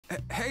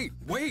Hey,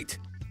 wait!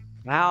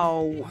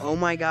 Ow, oh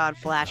my god,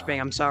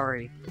 flashbang, I'm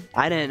sorry.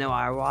 I didn't know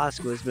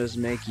ayahuasca was supposed to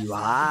make you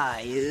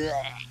high.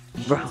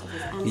 Ugh. Bro,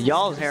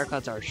 y'all's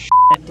haircuts are shit,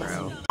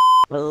 bro.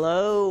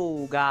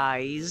 Hello,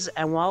 guys,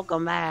 and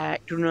welcome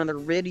back to another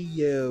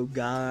video,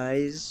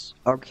 guys.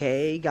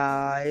 Okay,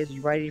 guys,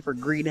 you ready for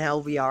Green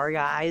Hell VR,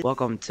 guys?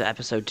 Welcome to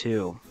episode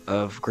 2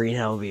 of Green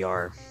Hell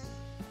VR.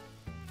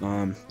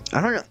 I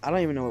don't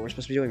even know what we're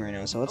supposed to be doing right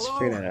now, so let's Hello?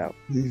 figure that out.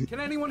 Can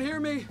anyone hear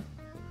me?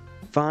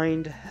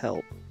 Find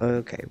help.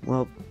 Okay,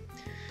 well,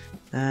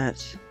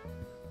 that's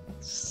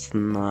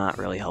not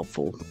really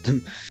helpful.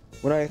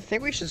 What I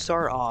think we should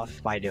start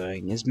off by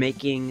doing is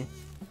making...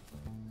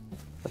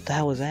 What the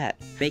hell was that?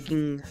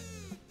 Making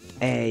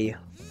a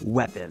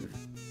weapon.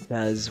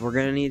 Because we're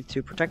gonna need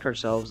to protect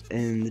ourselves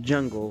in the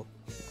jungle.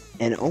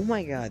 And oh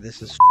my god,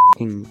 this is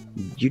f***ing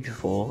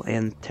beautiful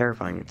and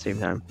terrifying at the same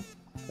time.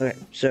 Okay,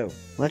 so,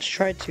 let's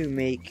try to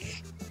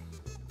make...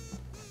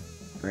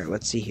 Alright,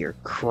 let's see here.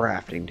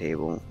 Crafting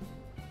table.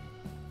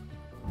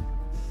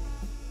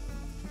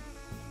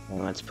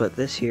 Well, let's put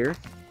this here.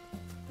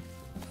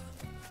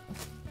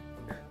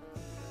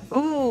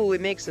 Ooh,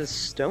 it makes a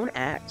stone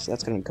axe.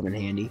 That's gonna come in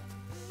handy.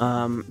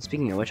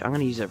 Speaking of which, I'm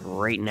gonna use it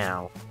right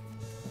now.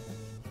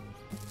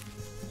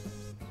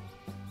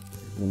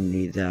 I'm gonna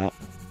need that.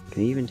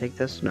 Can you even take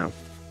this? No.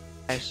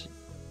 Guys,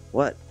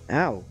 what?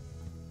 Ow.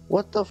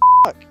 What the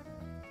fuck?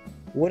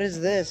 What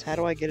is this? How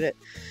do I get it?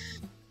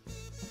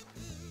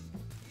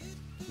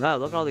 Wow,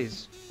 look at all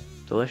these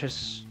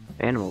delicious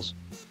animals.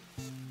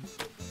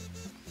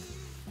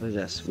 What is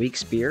this? Weak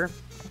spear?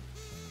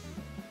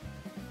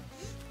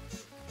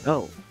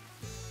 Oh.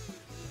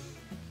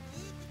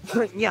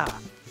 Yeah.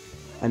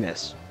 I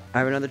miss. I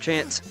have another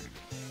chance.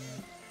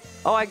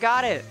 Oh, I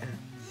got it!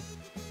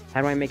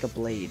 How do I make a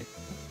blade?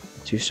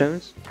 2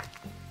 stones?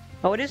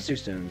 Oh, it is 2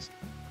 stones.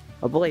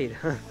 A blade.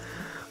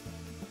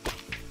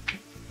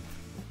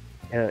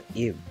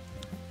 Ew.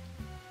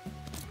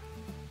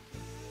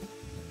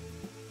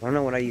 I don't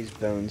know what I use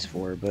bones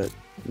for, but,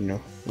 you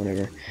know,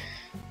 whatever.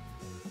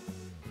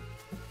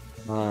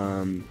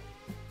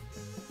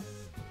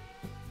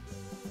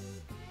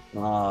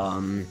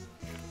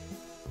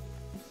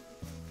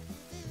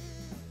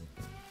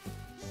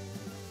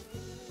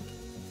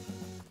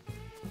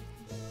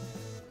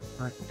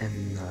 What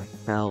in the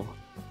hell?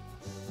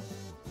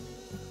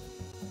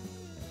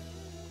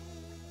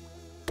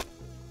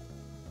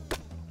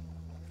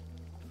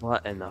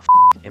 What in the f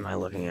am I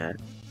looking at?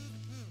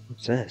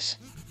 What's this?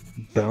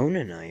 Bone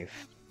and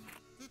knife?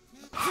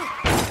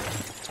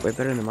 It's way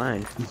better than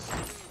mine.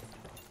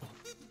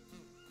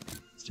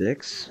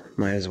 Sticks?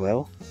 Might as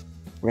well.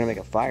 We're gonna make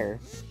a fire.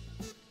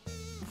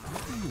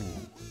 Ooh,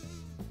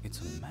 it's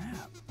a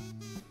map.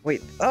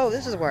 Wait, oh,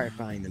 this is where I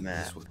find the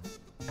map.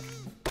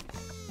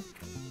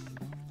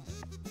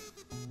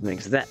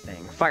 Makes that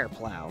thing, fire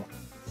plow.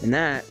 And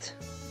that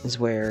is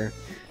where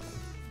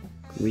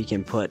we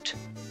can put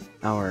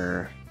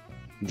our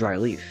dry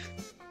leaf.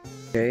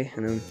 Okay,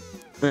 and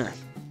then,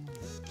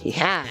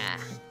 yeah.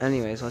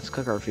 Anyways, let's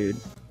cook our food.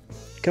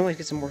 Can always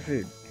get some more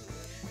food.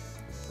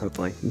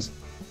 Hopefully.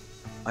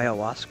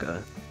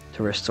 Ayahuasca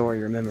to restore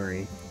your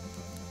memory.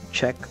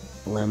 Check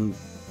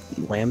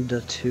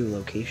Lambda 2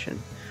 location.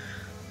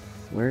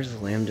 Where's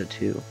Lambda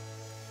 2?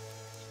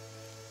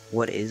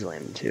 What is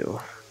Lambda 2?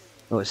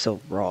 Oh, it's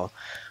so raw.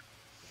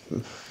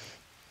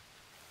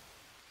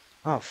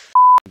 Oh,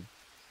 f***ing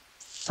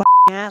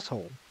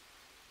asshole.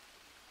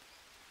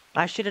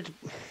 I should have...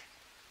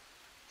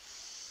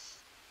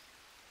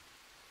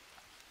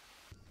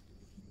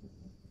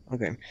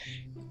 Okay.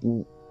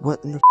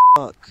 What in the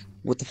fuck?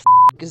 What the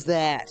fuck is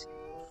that?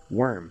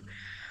 Worm.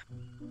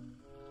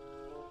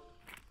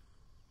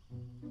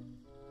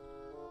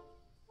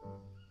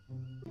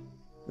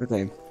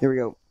 Okay, here we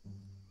go.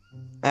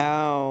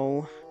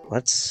 Ow.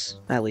 Let's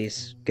at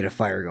least get a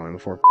fire going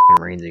before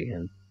it rains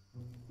again.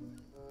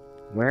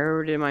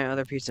 Where did my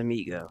other piece of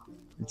meat go?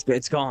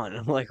 It's gone.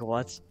 I'm like,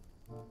 what?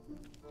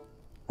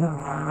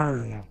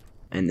 And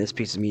this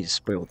piece of meat is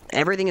spoiled.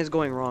 Everything is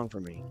going wrong for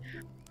me.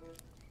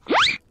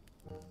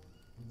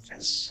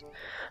 Yes.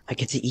 I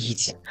get to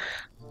eat.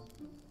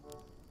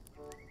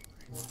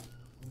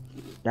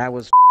 That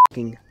was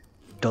fucking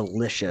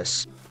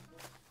delicious.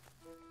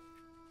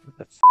 What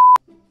the f?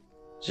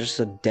 Is there just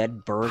a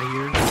dead bird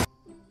here?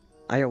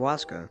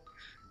 Ayahuasca.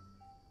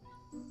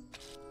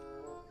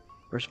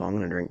 First of all, I'm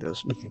gonna drink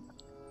this.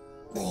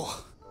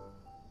 Oh.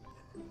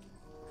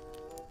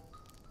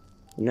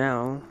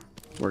 Now,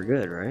 we're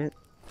good, right?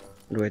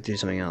 Or do I have to do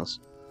something else?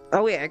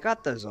 Oh wait, I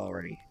got those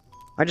already.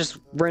 I just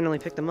randomly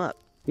picked them up.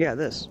 Yeah,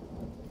 this.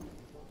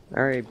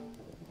 Alright,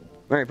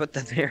 put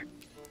that there.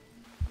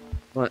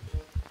 What?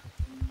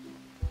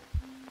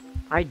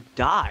 I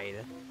died.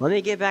 Let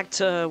me get back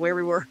to where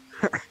we were.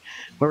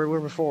 Where we were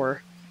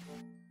before.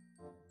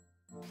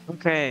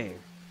 Okay.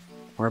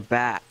 We're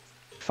back.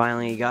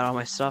 Finally got all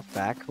my stuff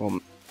back. Well,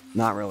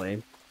 not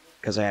really.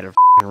 Because I had to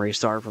f***ing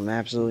restart from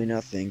absolutely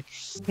nothing.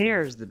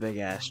 Here's the big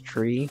ass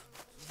tree.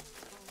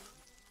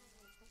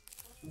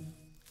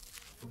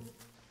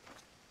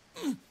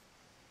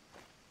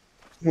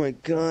 Oh my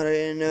god, I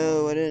didn't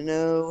know, I didn't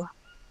know.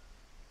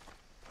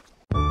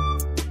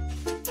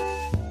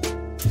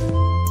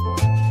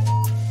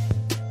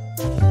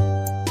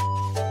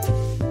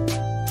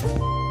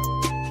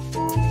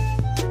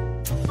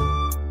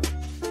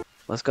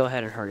 Let's go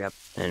ahead and hurry up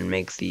and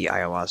make the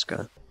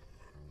ayahuasca.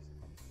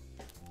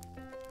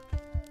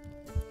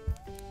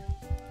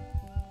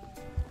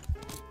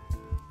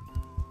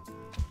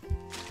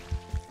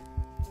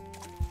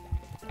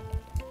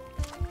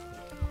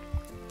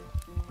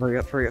 Hurry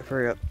up, hurry up,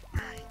 hurry up.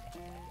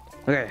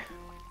 Okay.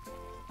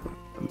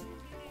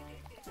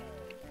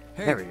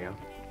 Hey, There we go.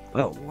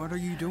 Oh, what are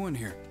you doing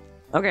here?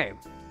 okay.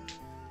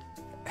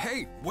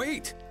 Hey,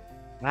 wait!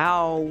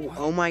 Ow.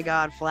 Oh my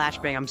god,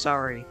 flashbang, I'm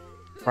sorry.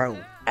 Bro,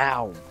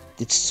 ow.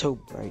 It's so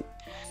bright.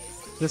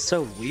 It's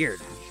so weird.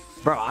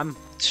 Bro, I'm...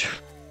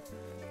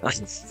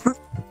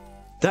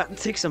 That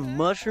take some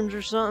mushrooms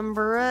or something,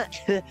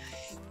 Brett?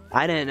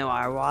 I didn't know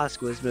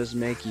ayahuasca was supposed to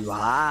make you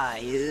high.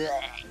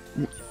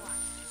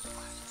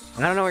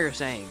 I don't know what you're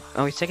saying.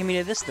 Oh, he's taking me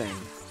to this thing.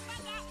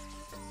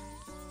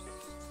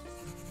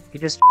 He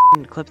just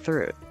clipped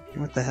through it.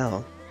 What the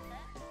hell?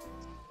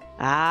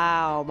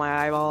 Ow,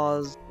 my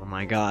eyeballs. Oh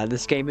my god,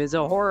 this game is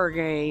a horror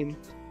game.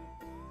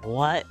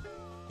 What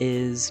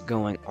is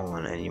going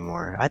on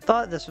anymore? I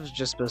thought this was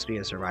just supposed to be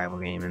a survival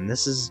game, and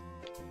this is...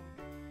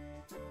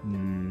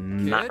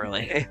 not Kid?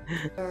 really.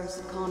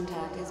 First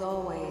contact is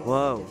always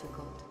Whoa.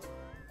 difficult.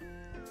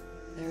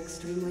 They're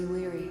extremely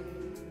weary.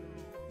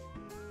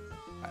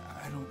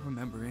 I don't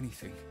remember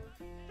anything.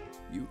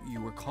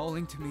 You were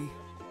calling to me.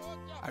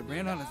 I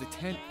ran out of the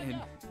tent and...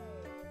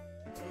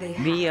 They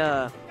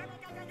The,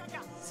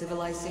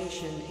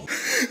 civilization.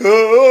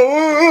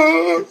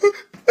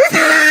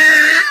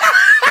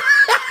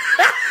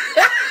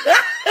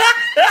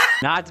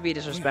 not to be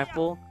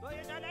disrespectful,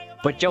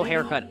 but your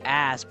haircut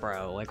ass,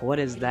 bro. Like, what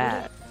is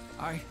that?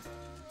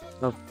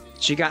 Oh,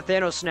 she got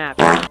Thanos snap.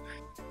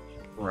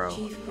 Bro.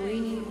 Chief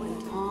Greeny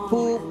went on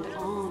Who? and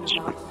on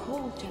about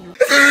whole generation.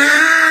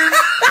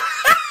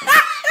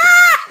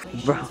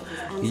 Bro,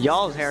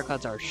 y'all's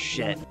haircuts are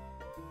shit.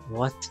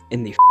 What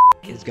in the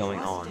is going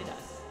on?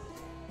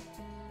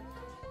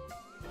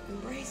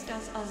 Embraced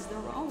us as their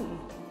own.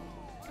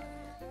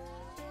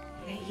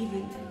 They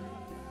even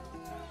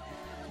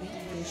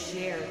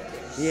shared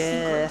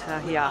their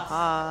Yeah, yeah,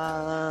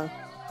 ha.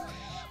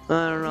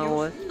 I don't know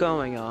what's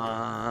going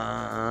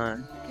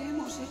on.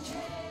 secret.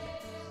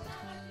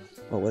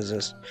 What was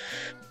this?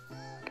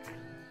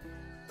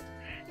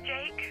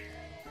 Jake,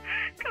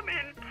 come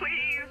in,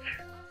 please.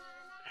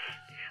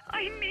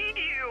 I need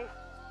you.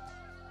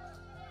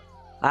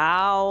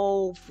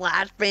 Ow,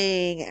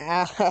 flashbang.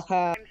 Ow.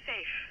 I'm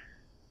safe.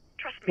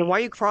 Trust me. Then why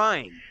are you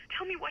crying?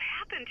 Tell me what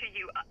happened to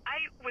you. I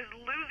was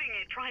losing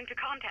it trying to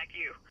contact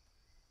you.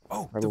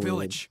 Oh, the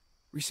village.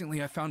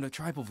 Recently I found a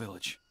tribal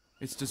village.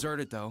 It's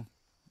deserted though.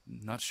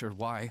 Not sure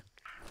why.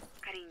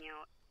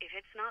 Cariño, if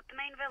it's not the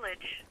main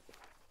village,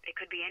 it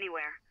could be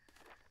anywhere.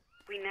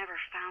 We never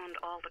found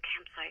all the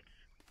campsites.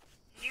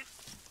 You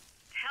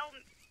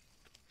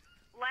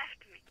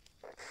left me.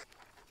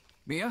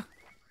 Mia?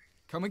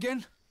 Come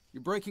again?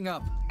 You're breaking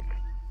up.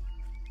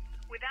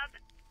 Without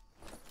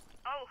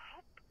Oh,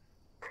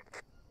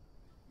 hope.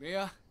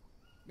 Mia?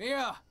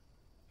 Mia!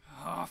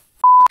 Oh,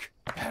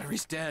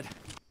 battery's dead.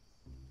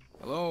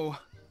 Hello?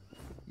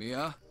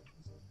 Mia?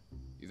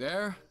 You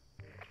there?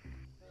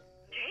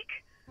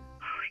 Jake? Oh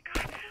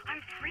my god, I'm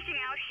freaking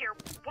out here.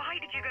 Why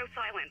did you go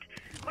silent?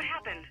 What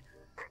happened?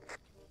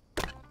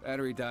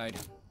 Battery died.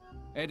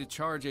 I had to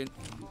charge it.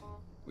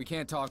 We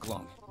can't talk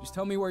long. Just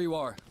tell me where you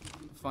are.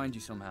 I'll find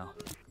you somehow.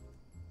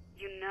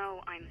 You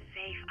know I'm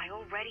safe. I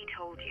already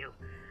told you.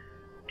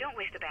 Don't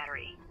waste the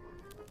battery.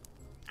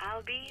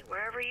 I'll be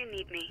wherever you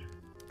need me.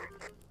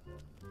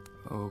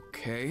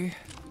 Okay.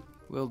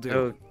 Will do.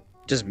 So,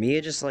 does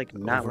Mia just like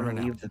not Over want to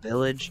and leave the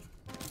village?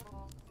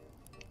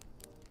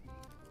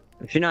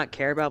 Does she not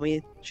care about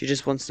me? She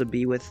just wants to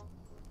be with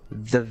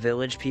the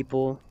village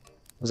people?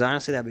 Because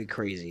honestly, that'd be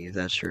crazy if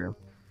that's true.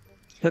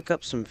 Hook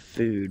up some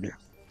food,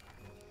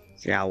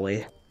 shall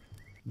we?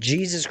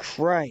 Jesus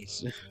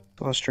Christ!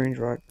 Oh, strange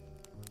rock.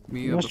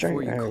 Mia, Must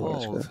before drink you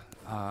ayahuasca. called,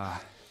 I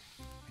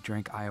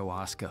drank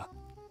ayahuasca.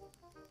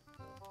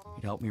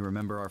 It helped me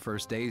remember our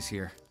first days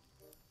here.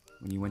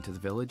 When you went to the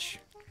village.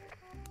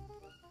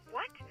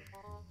 What?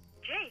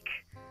 Jake,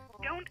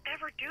 don't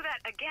ever do that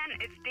again.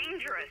 It's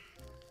dangerous.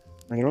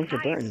 I don't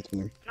get Nice. burned to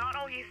me. Not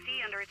all you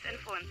see under its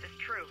influence is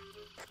true.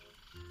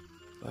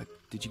 But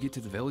did you get to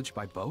the village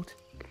by boat?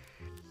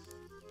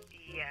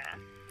 Yes.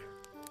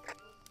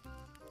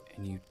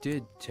 And you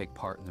did take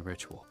part in the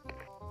ritual.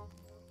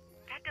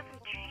 That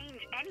doesn't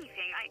change anything.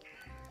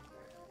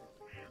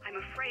 I'm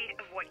afraid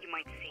of what you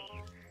might see.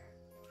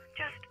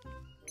 Just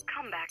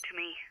come back to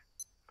me.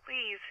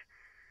 Please.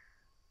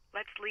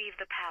 Let's leave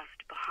the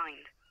past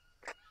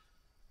behind.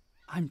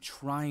 I'm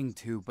trying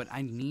to, but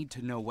I need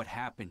to know what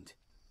happened.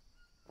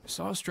 I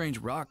saw a strange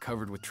rock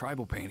covered with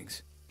tribal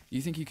paintings.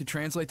 You think you could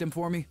translate them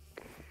for me?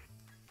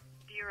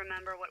 Do you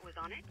remember what was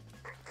on it?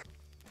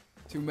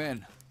 2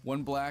 men,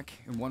 One black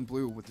and one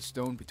blue with a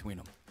stone between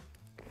them.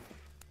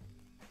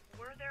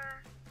 Were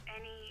there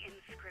any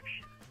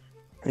inscriptions?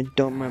 I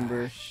don't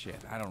remember. Shit,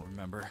 I don't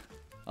remember.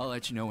 I'll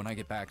let you know when I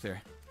get back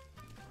there.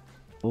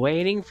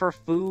 Waiting for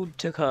food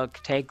to cook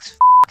takes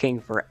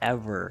fucking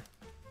forever.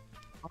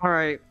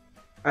 Alright,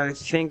 I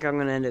think I'm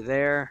gonna end it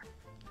there.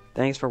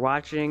 Thanks for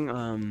watching.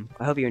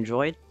 I hope you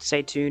enjoyed.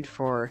 Stay tuned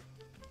for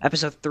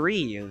episode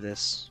 3 of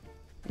this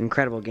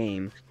incredible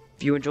game.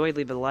 If you enjoyed,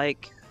 leave a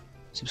like,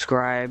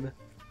 subscribe,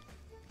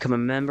 become a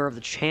member of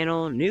the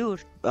channel. New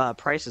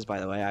prices, by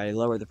the way. I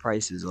lowered the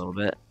prices a little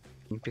bit.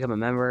 Become a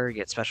member,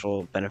 get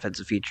special benefits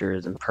and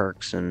features and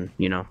perks and,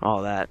 you know,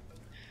 all that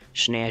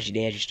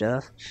snazzy-dazzy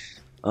stuff.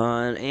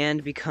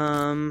 And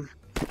become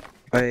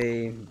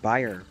a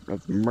buyer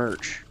of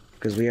merch,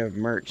 because we have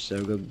merch,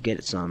 so go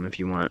get some if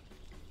you want.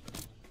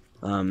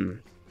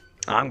 I'm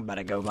about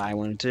to go buy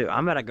one too.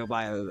 I'm about to go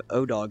buy a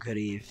O-Dog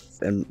hoodie,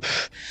 and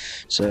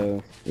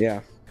so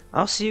yeah.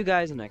 I'll see you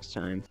guys next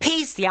time.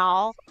 Peace,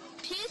 y'all!